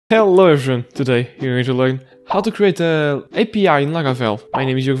Hello everyone, today you're going to learn how to create an API in Laravel. My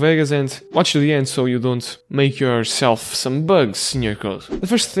name is Diogo Veigas and watch to the end so you don't make yourself some bugs in your code. The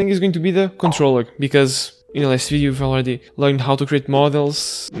first thing is going to be the controller, because in the last video we've already learned how to create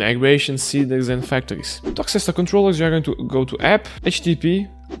models, migrations, seeders and factories. To access the controllers you are going to go to app, HTTP,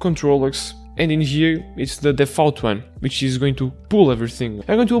 controllers, and in here it's the default one, which is going to pull everything.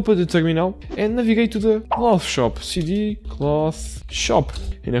 I'm going to open the terminal and navigate to the cloth shop, cd cloth shop.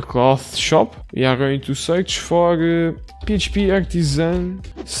 In a cloth shop we are going to search for PHP artisan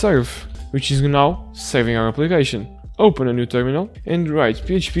serve, which is now saving our application. Open a new terminal and write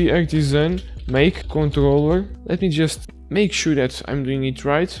PHP artisan make controller. Let me just make sure that I'm doing it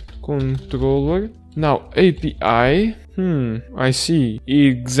right. Controller. Now API. I see.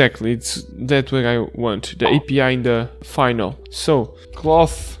 Exactly, it's that way I want. The API in the final. So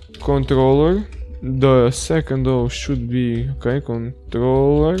cloth controller. The second O should be okay,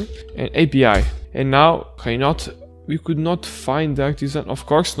 controller and API. And now we could not find the artisan. Of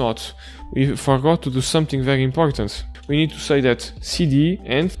course not. We forgot to do something very important. We need to say that cd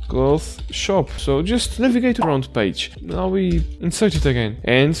and cloth shop. So just navigate to the front page. Now we insert it again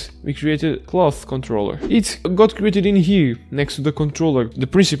and we created cloth controller. It got created in here next to the controller, the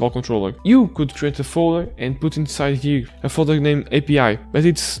principal controller. You could create a folder and put inside here a folder named API, but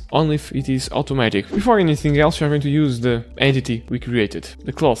it's only if it is automatic. Before anything else we are going to use the entity we created,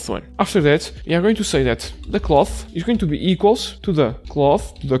 the cloth one. After that we are going to say that the cloth is going to be equals to the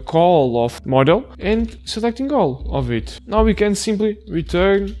cloth, to the call of model, and selecting all of it. Now we can simply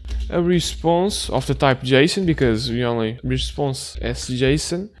return a response of the type JSON, because we only response as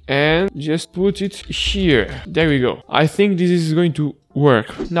JSON, and just put it here. There we go. I think this is going to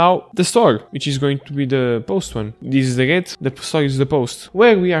work. Now the store, which is going to be the post one. This is the get, the store is the post,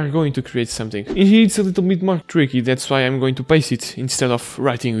 where we are going to create something. In here it's a little bit more tricky, that's why I'm going to paste it instead of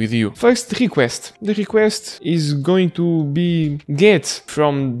writing with you. First, the request. The request is going to be get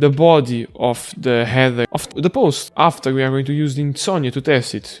from the body of the header of the post. After we are going to use the insonmia to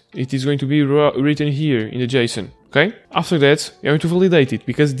test it. It is going to be written here in the JSON. Okay? After that, you're going to validate it,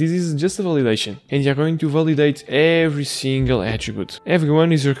 because this is just a validation. And you're going to validate every single attribute.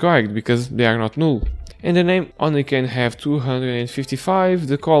 Everyone is required, because they are not null. And the name only can have 255,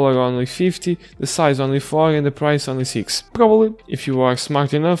 the color only 50, the size only 4 and the price only 6. Probably, if you are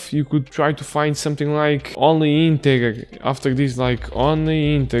smart enough, you could try to find something like only integer. After this, like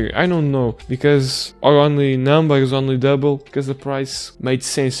only integer, I don't know, because, or only numbers, only double, because the price made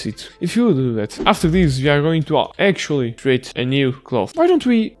sense it. If you do that. After this, we are going to actually create a new cloth. Why don't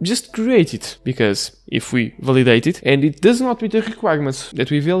we just create it? Because if we validate it and it does not meet the requirements that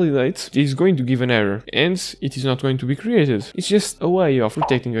we validate, it is going to give an error and it is not going to be created. It's just a way of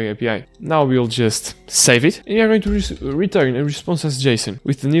protecting our API. Now we'll just save it and we are going to return a response as JSON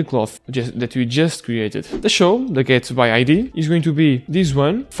with the new cloth that we just created. The show, the get by ID, is going to be this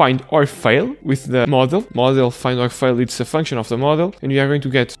one, find or fail, with the model. Model find or fail, it's a function of the model, and we are going to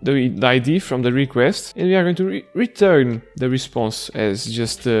get the ID from the request and we are going to return the response as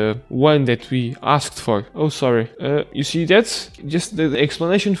just the one that we asked for. Oh, sorry. You see that? Just the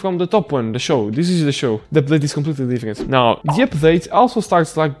explanation from the top one, the show. This is the show. The update is completely different. Now, the update also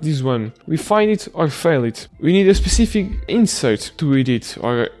starts like this one. We find it or fail it. We need a specific insert to edit,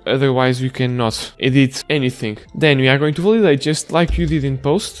 or otherwise we cannot edit anything. Then we are going to validate just like you did in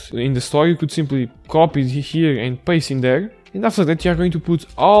post. In the store, you could simply copy it here and paste in there. And after that you are going to put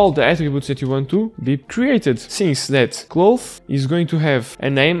all the attributes that you want to be created. Since that cloth is going to have a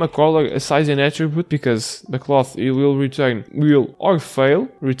name, a color, a size and attribute, because the cloth it will return will or fail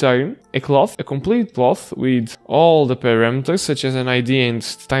return a cloth, a complete cloth with all the parameters such as an ID and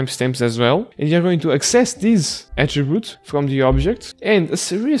timestamps as well. And you are going to access this attribute from the object and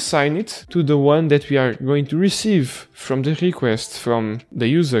reassign it to the one that we are going to receive from the request from the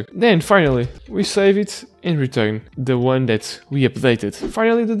user. Then finally we save it and return the one that we updated.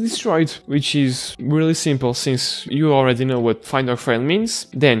 Finally, the destroyed, which is really simple since you already know what find or fail means.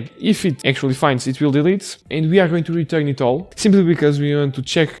 Then if it actually finds, it will delete, and we are going to return it all simply because we want to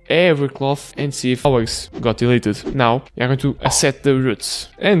check every cloth and see if ours got deleted. Now we are going to set the roots,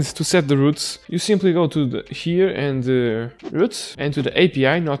 and to set the roots you simply go to the here and the roots and to the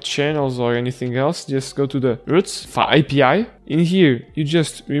API, not channels or anything else, just go to the roots API. In here you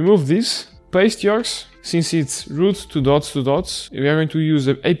just remove this, paste yours, since it's root to dots, we are going to use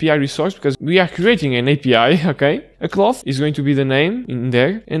the API resource because we are creating an API, okay? A cloth is going to be the name in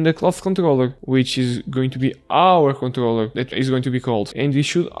there, and the cloth controller, which is going to be our controller that is going to be called. And we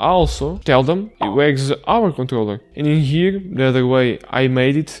should also tell them where's our controller. And in here, the other way I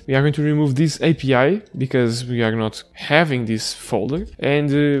made it, we are going to remove this API because we are not having this folder. And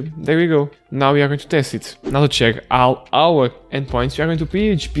there we go. Now we are going to test it. Now to check all our endpoints, we are going to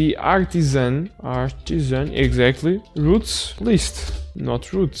PHP artisan, exactly, roots list.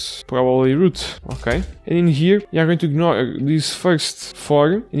 Not roots, probably root, okay. And in here, you are going to ignore this first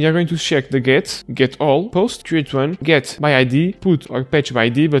for, and you are going to check the get all, post, create one, get by ID, put or patch by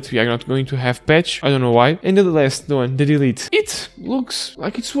ID, but we are not going to have patch, I don't know why. And the last one, the delete. It looks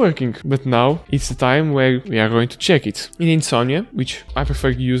like it's working, but now it's the time where we are going to check it. In insomnia, which I prefer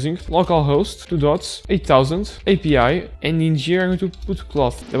using, localhost, 2 dots, 8000, API, and in here I'm going to put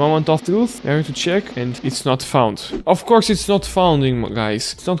cloth. The moment of truth, we are going to check, and it's not found. Of course it's not found,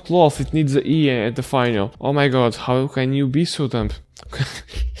 guys. It's not cloth, it needs the E at the final. Oh my god, how can you be so dumb?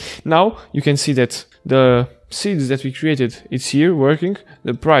 Now you can see that the seeds that we created, it's here working.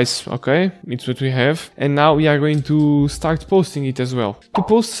 The price, okay, it's what we have. And now we are going to start posting it as well. To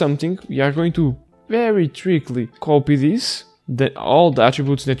post something, we are going to very trickily copy this, all the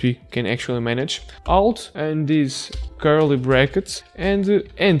attributes that we can actually manage, Alt and these curly brackets, and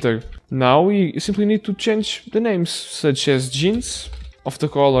enter. Now we simply need to change the names, such as jeans, of the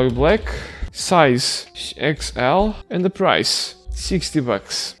color black, size XL, and the price, 60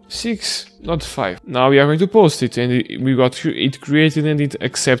 bucks. 6, not 5. Now we are going to post it, and we got it created and it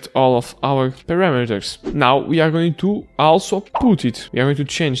accepts all of our parameters. Now we are going to also put it. We are going to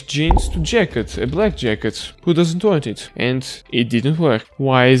change jeans to jacket, a black jacket. Who doesn't want it? And it didn't work.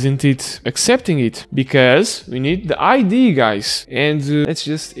 Why isn't it accepting it? Because we need the ID, guys. And let's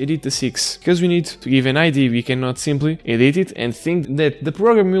just edit the 6. Because we need to give an ID, we cannot simply edit it and think that the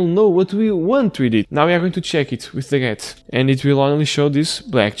program will know what we want to edit. Now we are going to check it with the get, and it will only show this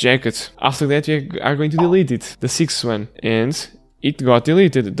black jacket. After that we are going to delete it, the 6th one, and it got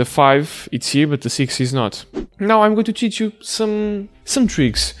deleted. The 5, it's here, but the 6 is not. Now I'm going to teach you some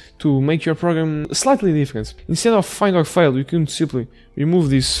tricks to make your program slightly different. Instead of find or fail, you can simply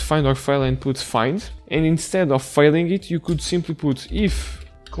remove this find or fail and put find, and instead of failing it, you could simply put if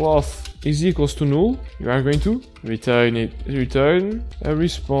cloth is equals to null, you are going to return a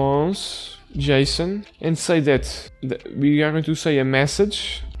response JSON, and say that we are going to say a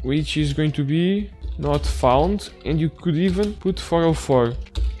message which is going to be not found, and you could even put 404,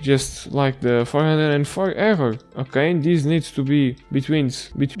 just like the 404 error. Okay, and this needs to be between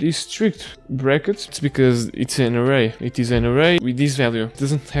these strict brackets. It's because it's an array. It is an array with this value. It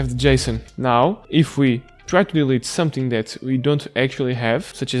doesn't have the JSON. Now, if we try to delete something that we don't actually have,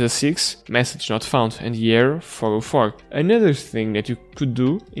 such as a 6, message not found, and the error 404. Another thing that you could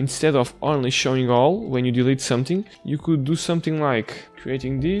do, instead of only showing all when you delete something, you could do something like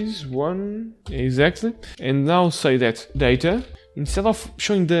creating this one, exactly, and now say that data, instead of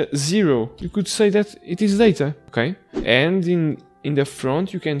showing the 0, you could say that it is data, okay? And in the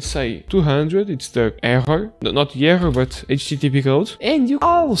front you can say 200, it's the error, not the error but HTTP code, and you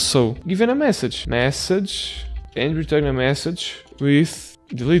also give it a message, and return a message with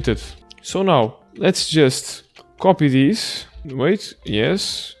deleted. So now let's just copy this, wait,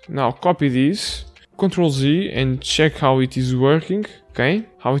 yes, now copy this, Ctrl Z, and check how it is working, okay,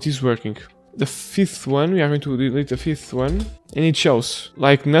 how it is working. The 5th one, we are going to delete the 5th one, and it shows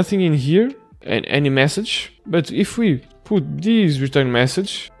like nothing in here and any message, but if we put this return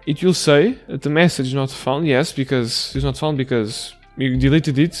message, it will say that the message not found, yes, because it's not found because we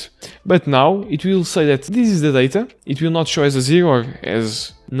deleted it, but now it will say that this is the data, it will not show as a 0 or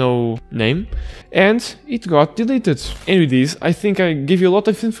as no name, and it got deleted. And with this, I think I gave you a lot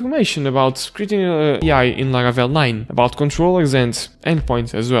of information about creating an AI in Laravel 9, about controllers and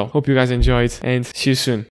endpoints as well. Hope you guys enjoyed, and see you soon.